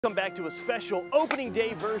Come back to a special opening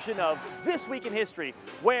day version of This Week in History,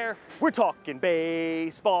 where we're talking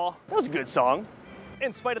baseball. That was a good song.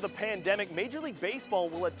 In spite of the pandemic, Major League Baseball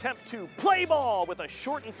will attempt to play ball with a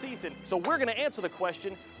shortened season. So we're going to answer the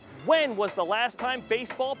question, when was the last time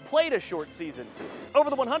baseball played a short season? Over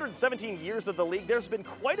the 117 years of the league, there's been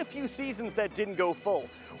quite a few seasons that didn't go full.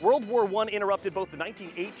 World War I interrupted both the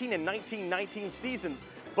 1918 and 1919 seasons,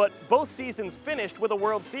 but both seasons finished with a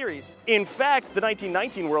World Series. In fact, the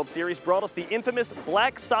 1919 World Series brought us the infamous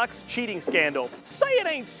Black Sox cheating scandal. Say it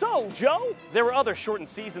ain't so, Joe! There were other shortened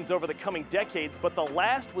seasons over the coming decades, but the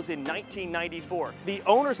last was in 1994. The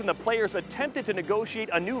owners and the players attempted to negotiate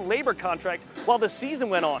a new labor contract while the season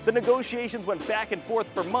went on. The negotiations went back and forth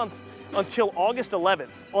for months until August 11th.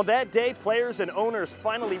 On that day, players and owners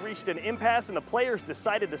finally reached an impasse and the players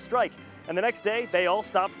decided to strike. And the next day, they all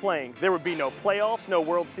stopped playing. There would be no playoffs, no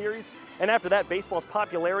World Series, and after that, baseball's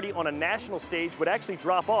popularity on a national stage would actually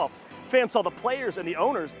drop off. Fans saw the players and the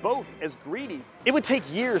owners both as greedy. It would take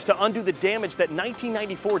years to undo the damage that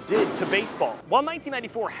 1994 did to baseball. While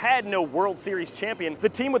 1994 had no World Series champion, the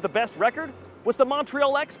team with the best record was the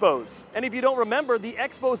Montreal Expos. And if you don't remember, the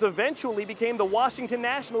Expos eventually became the Washington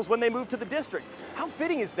Nationals when they moved to the district. How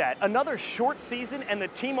fitting is that? Another short season and the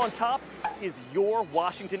team on top is your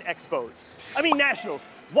Washington Expos. I mean Nationals,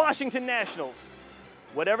 Washington Nationals.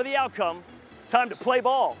 Whatever the outcome, it's time to play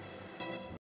ball.